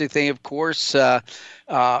interesting thing, of course,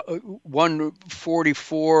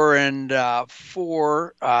 1:44 and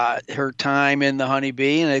 4 her time in the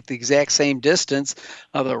honeybee, and at the exact same distance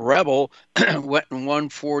of the Rebel went in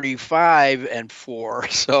 1:45 and 4.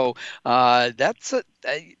 So that's a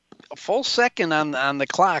full second on the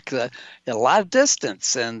clock, a lot of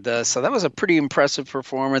distance, and so that was a pretty impressive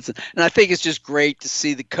performance. And I think it's just great to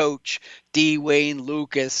see the coach D.Wayne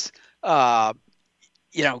Lukas, getting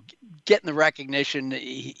the recognition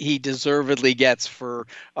he deservedly gets for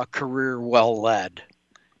a career well led.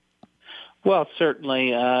 Well,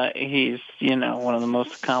 certainly he's one of the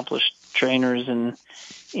most accomplished trainers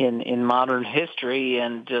in modern history,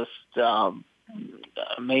 and just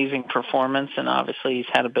amazing performance. And obviously he's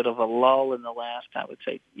had a bit of a lull in the last, I would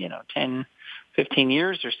say, 10, 15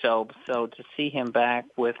 years or so. So to see him back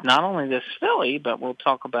with not only this filly, but we'll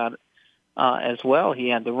talk about it as well. He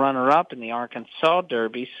had the runner-up in the Arkansas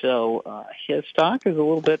Derby, so his stock is a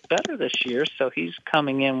little bit better this year. So he's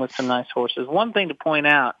coming in with some nice horses. One thing to point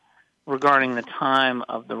out regarding the time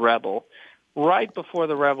of the Rebel, right before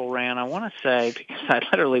the Rebel ran, I want to say, because I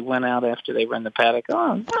literally went out after they ran the paddock,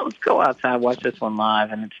 let's go outside, watch this one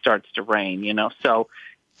live, and it starts to rain, So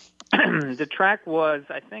the track was,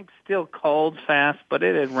 I think, still cold, fast, but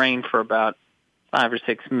it had rained for about 5 or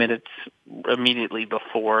 6 minutes immediately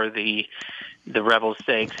before the Rebel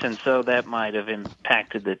Stakes, and so that might have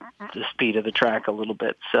impacted the speed of the track a little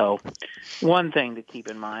bit. So one thing to keep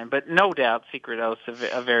in mind, but no doubt Secret Oath's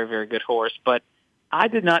a very, very good horse. But I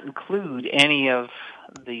did not include any of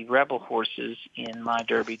the Rebel horses in my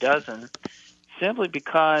Derby Dozen simply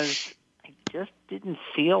because I just didn't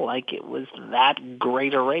feel like it was that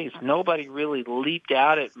great a race. Nobody really leaped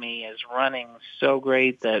out at me as running so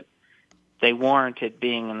great that they warranted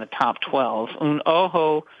being in the top 12. Un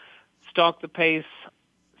Ojo stalked the pace,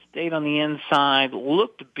 stayed on the inside,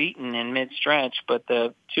 looked beaten in mid-stretch, but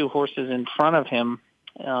the two horses in front of him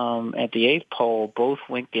at the 8th pole both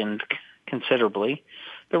weakened considerably.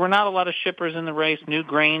 There were not a lot of shippers in the race. New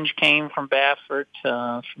Grange came from Baffert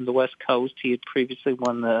from the West Coast. He had previously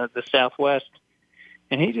won the Southwest,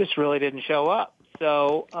 and he just really didn't show up.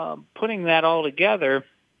 So putting that all together,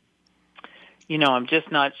 I'm just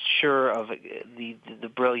not sure of the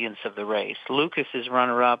brilliance of the race. Lucas's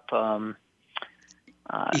runner-up,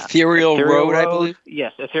 Ethereal Road, I believe.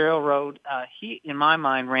 Yes, Ethereal Road. He, in my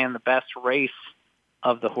mind, ran the best race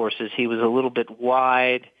of the horses. He was a little bit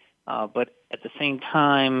wide, but at the same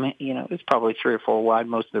time, it was probably 3 or 4 wide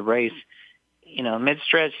most of the race.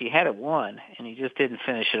 Mid-stretch, he had it won, and he just didn't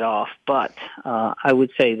finish it off. But I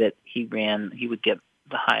would say that he would get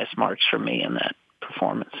the highest marks for me in that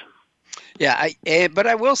performance. Yeah, but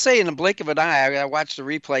I will say in the blink of an eye, I watched the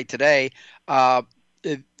replay today,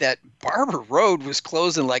 that Barber Road was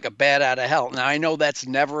closing like a bat out of hell. Now, I know that's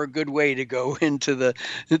never a good way to go into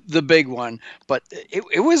the big one, but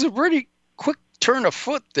it was a pretty quick turn of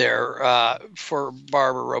foot there for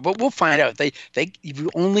Barber Road. But we'll find out. You've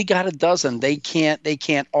only got a dozen. They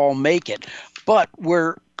can't all make it. But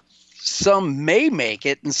where some may make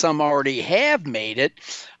it and some already have made it,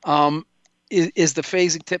 is the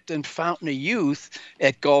Fasig-Tipton Fountain of Youth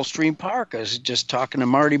at Gulfstream Park. I was just talking to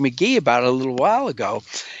Marty McGee about it a little while ago.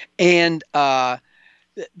 And the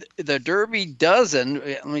Derby Dozen,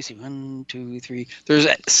 let me see, 1, 2, 3. There's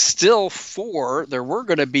still 4. There were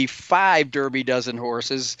going to be 5 Derby Dozen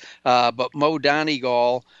horses, but Mo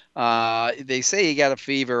Donegal, they say he got a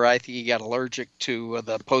fever. I think he got allergic to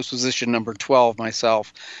the post position number 12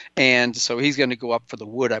 myself. And so he's going to go up for the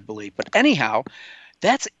Wood, I believe. But anyhow,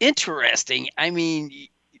 that's interesting. I mean,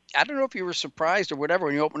 I don't know if you were surprised or whatever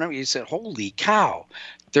when you opened up. You said, "Holy cow!"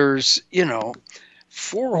 There's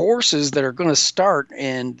 4 horses that are going to start,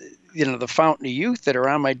 and the Fountain of Youth that are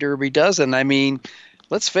on my Derby Dozen. I mean,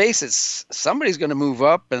 let's face it, somebody's going to move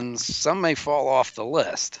up, and some may fall off the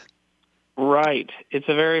list. Right. It's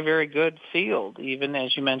a very, very good field. Even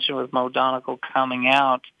as you mentioned, with Mo Donegal coming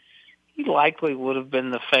out, he likely would have been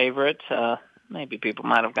the favorite. Maybe people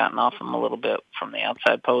might have gotten off him a little bit from the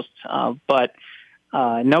outside posts, but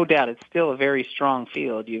no doubt it's still a very strong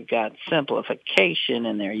field. You've got Simplification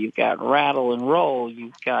in there. You've got Rattle N Roll.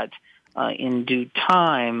 You've got In Due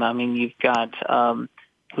Time. I mean, you've got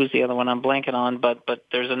who's the other one I'm blanking on, but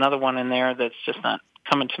there's another one in there that's just not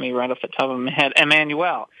coming to me right off the top of my head.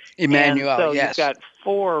 Emmanuel, so yes. You've got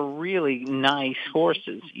 4 really nice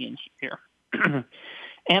horses in here.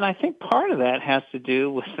 And I think part of that has to do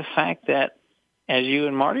with the fact that, as you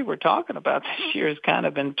and Marty were talking about, this year has kind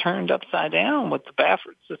of been turned upside down with the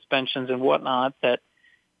Baffert suspensions and whatnot, that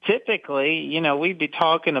typically, we'd be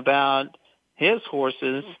talking about his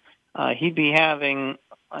horses. He'd be having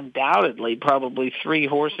undoubtedly probably 3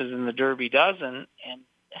 horses in the Derby Dozen and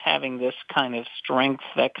having this kind of strength,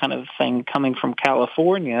 that kind of thing coming from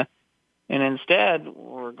California. And instead,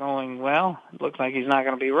 we're going, well, it looks like he's not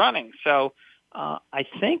going to be running. So I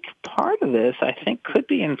think part of this, could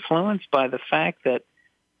be influenced by the fact that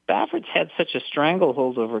Baffert's had such a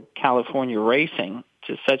stranglehold over California racing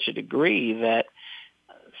to such a degree that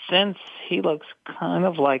since he looks kind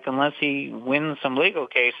of like, unless he wins some legal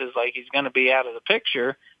cases, like he's going to be out of the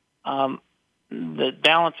picture, the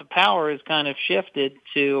balance of power is kind of shifted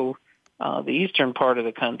to the eastern part of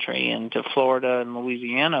the country and to Florida and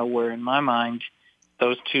Louisiana, where in my mind,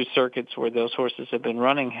 those 2 circuits where those horses have been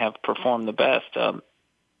running have performed the best.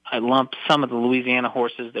 I lumped some of the Louisiana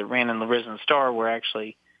horses that ran in the Risen Star were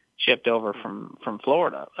actually shipped over from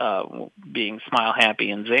Florida, being Smile Happy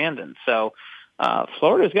and Zandon. So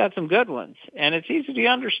Florida's got some good ones, and it's easy to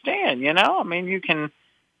understand, I mean, you can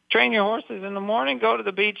train your horses in the morning, go to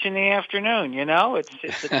the beach in the afternoon,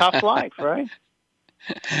 It's a tough life, right?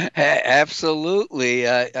 Absolutely.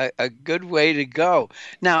 A good way to go.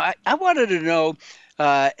 Now, I wanted to know,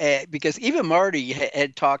 because even Marty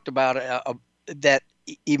had talked about that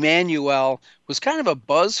Emmanuel was kind of a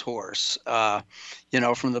buzz horse,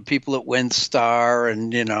 from the people at WinStar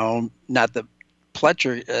and, not the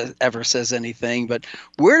Pletcher ever says anything. But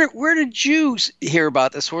where did you hear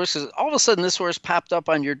about this horse? 'Cause all of a sudden, this horse popped up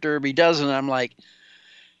on your Derby dozen, and I'm like,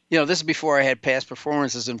 this is before I had past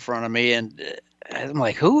performances in front of me, and I'm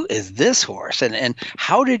like, who is this horse? And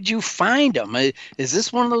how did you find him? Is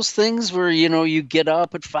this one of those things where, you get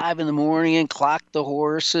up at 5 a.m. and clock the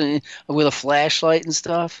horse with a flashlight and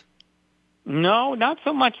stuff? No, not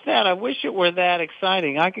so much that. I wish it were that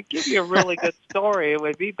exciting. I could give you a really good story. It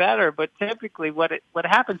would be better. But typically what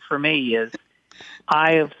happens for me is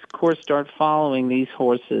I, of course, start following these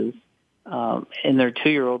horses in their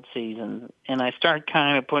 2-year-old seasons, and I start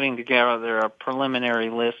kind of putting together a preliminary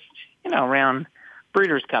list, around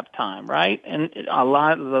Breeders' Cup time, right? And a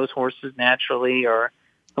lot of those horses naturally are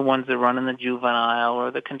the ones that run in the Juvenile or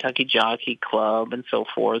the Kentucky Jockey Club and so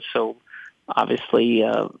forth. So obviously,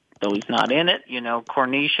 though he's not in it,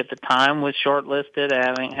 Corniche at the time was shortlisted,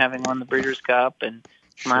 having won the Breeders' Cup, and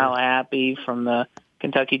Smile Happy from the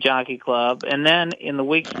Kentucky Jockey Club. And then in the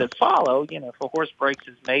weeks that follow, if a horse breaks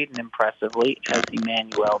his maiden impressively, as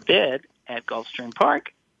Emmanuel did at Gulfstream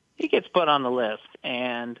Park, he gets put on the list.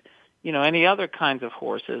 And, any other kinds of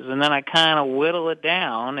horses. And then I kind of whittle it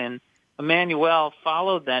down, and Emmanuel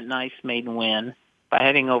followed that nice maiden win by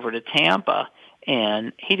heading over to Tampa.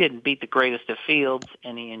 And he didn't beat the greatest of fields,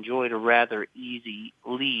 and he enjoyed a rather easy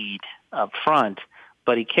lead up front.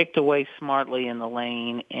 But he kicked away smartly in the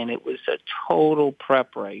lane, and it was a total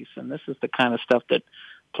prep race. And this is the kind of stuff that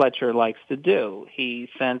Pletcher likes to do. He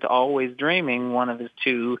sent Always Dreaming, one of his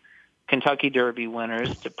 2 Kentucky Derby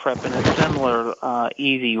winners, to prep in a similar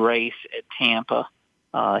easy race at Tampa.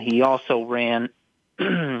 He also ran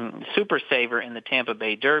Super Saver in the Tampa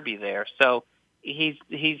Bay Derby there. So he's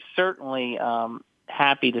certainly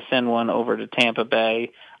happy to send one over to Tampa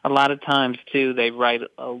Bay. A lot of times, too, they write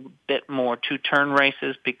a bit more 2-turn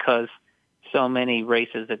races because so many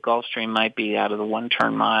races at Gulfstream might be out of the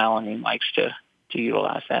 1-turn mile, and he likes to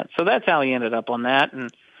utilize that. So that's how he ended up on that.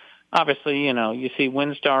 And obviously, you see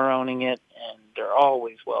Windstar owning it, and they're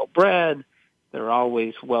always well-bred. They're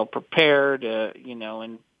always well-prepared,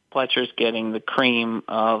 and Pletcher's getting the cream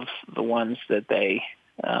of the ones that they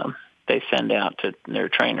send out to their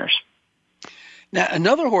trainers. Now,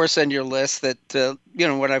 another horse on your list that,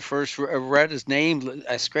 when I first read his name,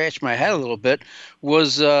 I scratched my head a little bit,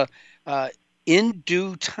 was In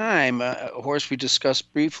Due Time, a horse we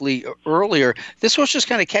discussed briefly earlier. This horse just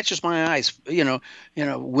kind of catches my eyes,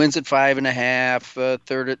 wins at 5.5,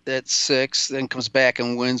 third at 6, then comes back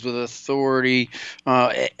and wins with authority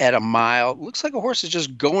at a mile. Looks like a horse is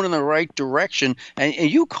just going in the right direction. And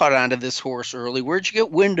you caught on to this horse early. Where'd you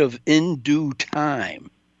get wind of In Due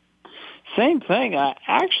Time? Same thing. I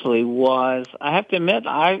have to admit,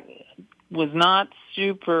 I was not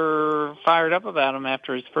super fired up about him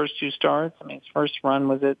after his first 2 starts. I mean, his first run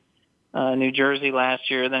was at New Jersey last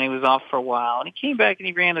year. Then he was off for a while. And he came back and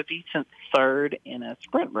he ran a decent third in a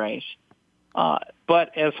sprint race.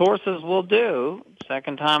 But as horses will do,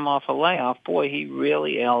 second time off a layoff, boy, he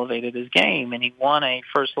really elevated his game. And he won a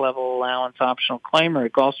first-level allowance optional claimer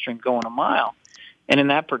at Gulfstream going a mile. And in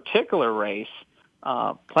that particular race,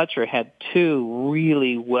 Pletcher had 2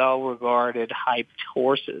 really well-regarded, hyped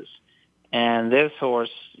horses. And this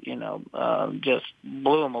horse, just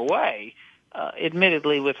blew him away,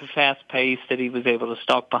 admittedly with a fast pace that he was able to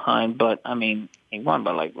stalk behind. But, I mean, he won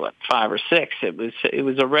by 5 or 6. It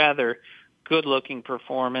was a rather good-looking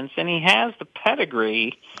performance. And he has the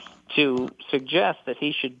pedigree to suggest that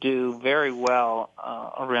he should do very well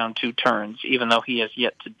around 2 turns, even though he has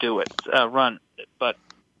yet to do it, run it. But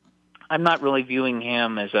I'm not really viewing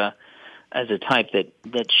him as a type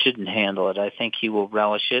that shouldn't handle it. I think he will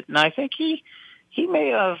relish it, and I think he may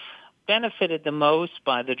have benefited the most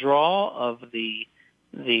by the draw of the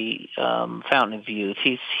Fountain of Youth.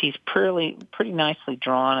 He's pretty nicely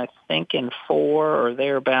drawn, I think, in 4 or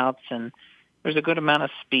thereabouts, and there's a good amount of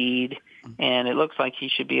speed, and it looks like he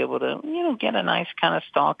should be able to get a nice kind of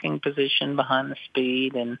stalking position behind the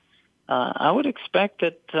speed, and I would expect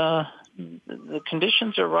that the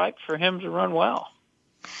conditions are right for him to run well.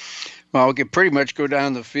 Well, we could pretty much go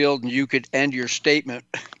down the field and you could end your statement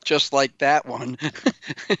just like that one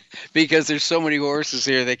because there's so many horses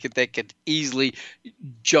here that could easily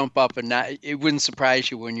jump up, and it wouldn't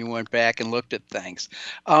surprise you when you went back and looked at things.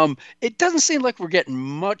 It doesn't seem like we're getting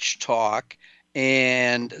much talk,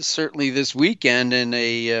 and certainly this weekend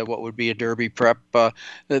in what would be a Derby prep,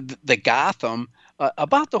 the Gotham,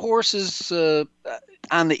 about the horses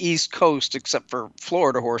on the East Coast, except for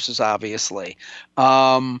Florida horses, obviously.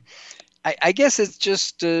 I guess it's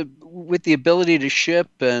just with the ability to ship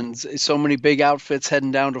and so many big outfits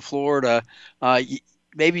heading down to Florida,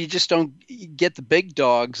 maybe you just don't get the big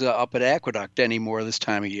dogs up at Aqueduct anymore this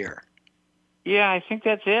time of year. Yeah, I think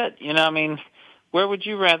that's it. Where would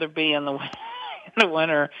you rather be in the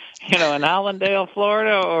winter? In Allendale,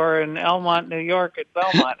 Florida, or in Elmont, New York at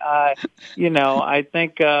Belmont? I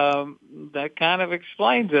think that kind of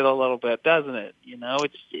explains it a little bit, doesn't it?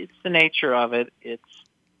 It's the nature of it. It's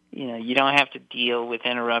you don't have to deal with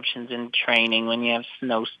interruptions in training when you have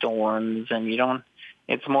snowstorms, and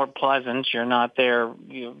it's more pleasant. You're not there,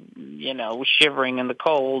 shivering in the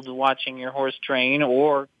cold watching your horse train,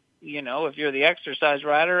 or, if you're the exercise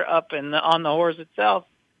rider, up on the horse itself.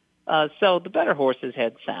 So the better horses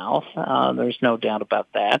head south. There's no doubt about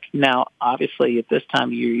that. Now, obviously, at this time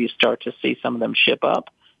of year, you start to see some of them ship up,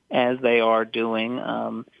 as they are doing,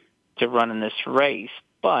 to run in this race.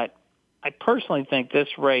 But I personally think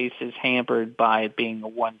this race is hampered by it being a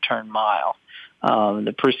one-turn mile.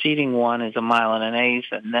 The preceding one is 1.1 miles,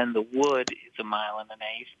 and then the Wood is 1.1 miles.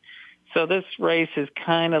 So this race is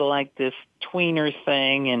kind of like this tweener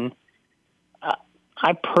thing, and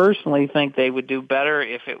I personally think they would do better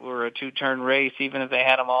if it were a two-turn race, even if they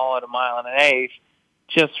had them all at 1.1 miles,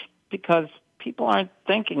 just because people aren't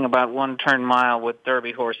thinking about one-turn mile with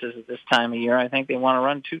Derby horses at this time of year. I think they want to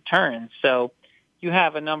run two turns. So you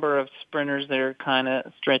have a number of sprinters that are kind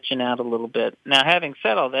of stretching out a little bit. Now, having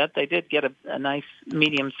said all that, they did get a nice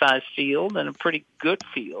medium-sized field and a pretty good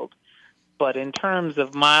field. But in terms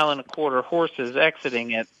of 1.25 mile horses exiting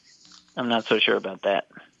it, I'm not so sure about that.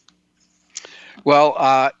 Well,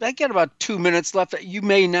 I got about 2 minutes left. You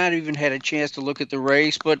may not even had a chance to look at the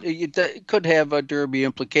race, but it could have Derby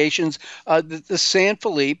implications. The San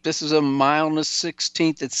Felipe, this is 1.16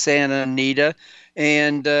 miles at Santa Anita,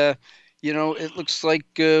 and it looks like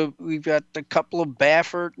we've got a couple of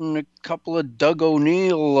Baffert and a couple of Doug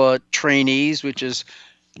O'Neill trainees, which is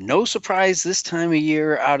no surprise this time of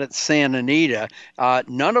year out at Santa Anita.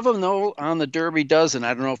 None of them, though, on the Derby dozen.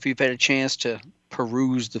 I don't know if you've had a chance to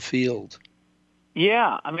peruse the field.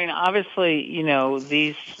 Yeah, obviously,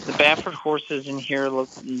 the Baffert horses in here look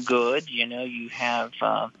good. You have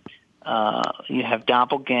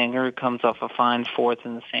Doppelganger, who comes off a fine fourth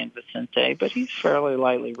in the San Vicente, but he's fairly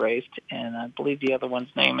lightly raced. And I believe the other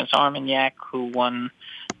one's name is Armagnac, who won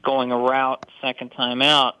going a route second time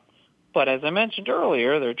out. But as I mentioned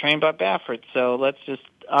earlier, they're trained by Baffert, so let's just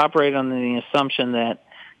operate on the assumption that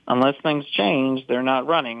unless things change, they're not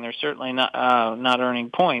running. They're certainly not earning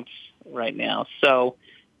points right now. So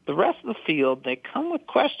the rest of the field, they come with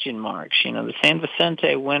question marks. The San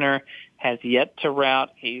Vicente winner has yet to route.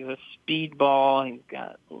 He's a speedball. He's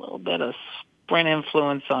got a little bit of sprint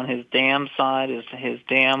influence on his dam side. His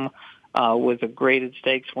dam was a graded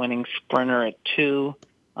stakes winning sprinter at 2.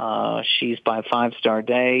 She's by 5 Star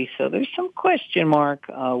Day. So there's some question mark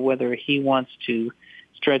whether he wants to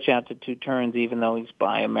stretch out to 2 turns, even though he's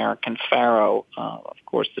by American Pharaoh, of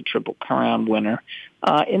course, the Triple Crown winner.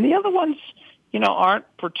 And the other ones, aren't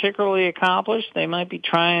particularly accomplished. They might be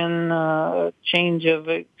trying a change of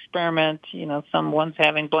experiment. Some ones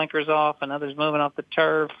having blinkers off and others moving off the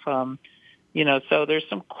turf. So there's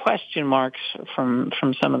some question marks from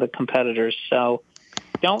some of the competitors. So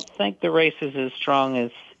don't think the race is as strong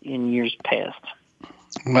as in years past.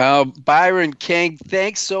 Well, Byron King,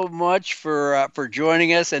 thanks so much for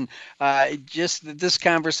joining us, and just this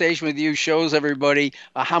conversation with you shows everybody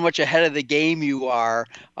how much ahead of the game you are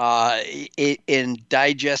in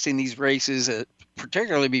digesting these races,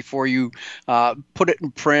 particularly before you put it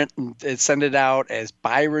in print and send it out as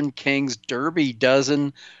Byron King's Derby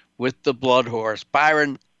Dozen with the Blood Horse.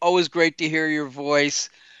 Byron, always great to hear your voice.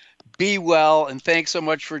 Be well, and thanks so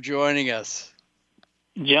much for joining us.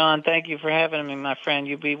 John, thank you for having me, my friend.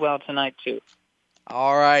 You be well tonight, too.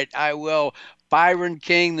 All right, I will. Byron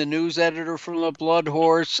King, the news editor from the Blood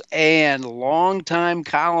Horse and longtime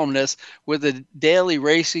columnist with the Daily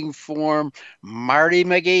Racing Form, Marty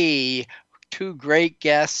McGee. 2 great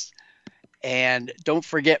guests. And don't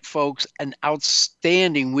forget, folks, an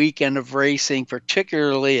outstanding weekend of racing,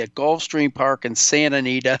 particularly at Gulfstream Park in Santa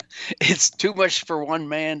Anita. It's too much for one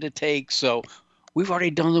man to take, so we've already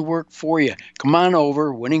done the work for you. Come on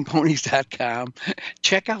over, winningponies.com.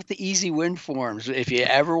 Check out the easy win forms. If you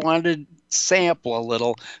ever wanted to sample a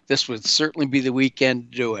little, this would certainly be the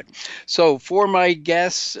weekend to do it. So for my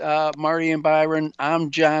guests, Marty and Byron, I'm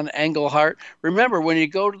John Englehart. Remember, when you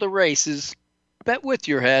go to the races, bet with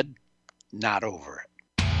your head, not over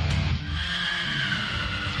it.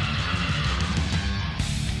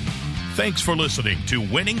 Thanks for listening to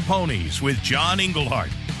Winning Ponies with John Englehart.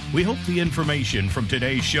 We hope the information from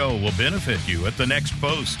today's show will benefit you at the next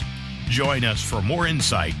post. Join us for more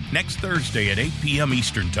insight next Thursday at 8 p.m.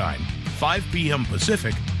 Eastern Time. 5 p.m.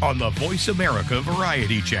 Pacific on the Voice America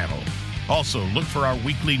Variety Channel. Also, look for our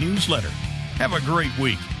weekly newsletter. Have a great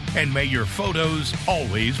week, and may your photos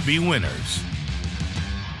always be winners.